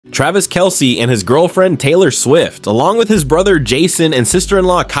Travis Kelce and his girlfriend Taylor Swift, along with his brother Jason and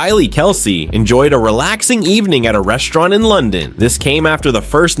sister-in-law Kylie Kelce, enjoyed a relaxing evening at a restaurant in London. This came after the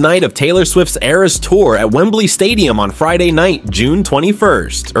first night of Taylor Swift's Eras Tour at Wembley Stadium on Friday night, June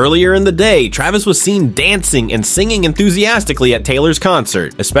 21st. Earlier in the day, Travis was seen dancing and singing enthusiastically at Taylor's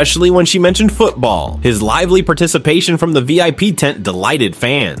concert, especially when she mentioned football. His lively participation from the VIP tent delighted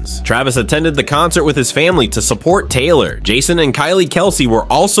fans. Travis attended the concert with his family to support Taylor. Jason and Kylie Kelce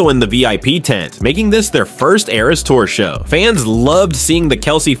were also in the VIP tent, making this their first Eras Tour show. Fans loved seeing the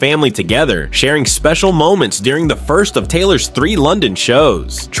Kelce family together, sharing special moments during the first of Taylor's 3 London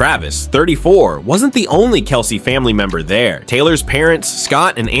shows. Travis, 34, wasn't the only Kelce family member there. Taylor's parents,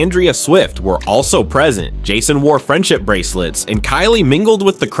 Scott and Andrea Swift, were also present. Jason wore friendship bracelets, and Kylie mingled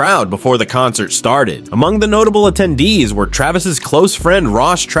with the crowd before the concert started. Among the notable attendees were Travis's close friend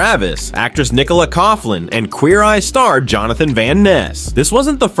Ross Travis, actress Nicola Coughlan, and Queer Eye star Jonathan Van Ness. This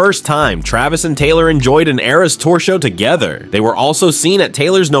wasn't the first time Travis and Taylor enjoyed an Eras Tour show together. They were also seen at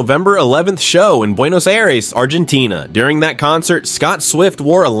Taylor's November 11th show in Buenos Aires, Argentina. During that concert, Scott Swift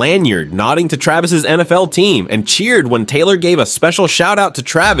wore a lanyard nodding to Travis's NFL team and cheered when Taylor gave a special shout out to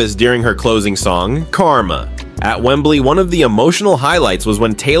Travis during her closing song, Karma. At Wembley, one of the emotional highlights was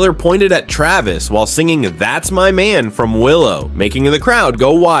when Taylor pointed at Travis while singing "That's My Man" from Willow, making the crowd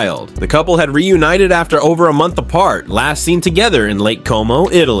go wild. The couple had reunited after over a month apart, last seen together in Lake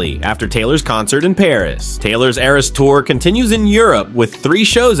Como, Italy, after Taylor's concert in Paris. Taylor's Eras Tour continues in Europe with 3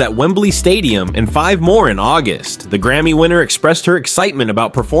 shows at Wembley Stadium and 5 more in August. The Grammy winner expressed her excitement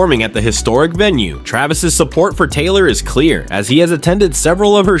about performing at the historic venue. Travis's support for Taylor is clear, as he has attended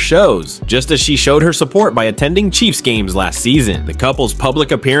several of her shows, just as she showed her support by attending Chiefs games last season. The couple's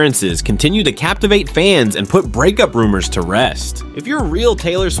public appearances continue to captivate fans and put breakup rumors to rest. If you're a real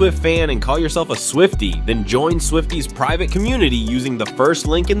Taylor Swift fan and call yourself a Swiftie, then join Swiftie's private community using the first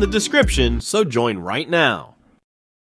link in the description, so join right now.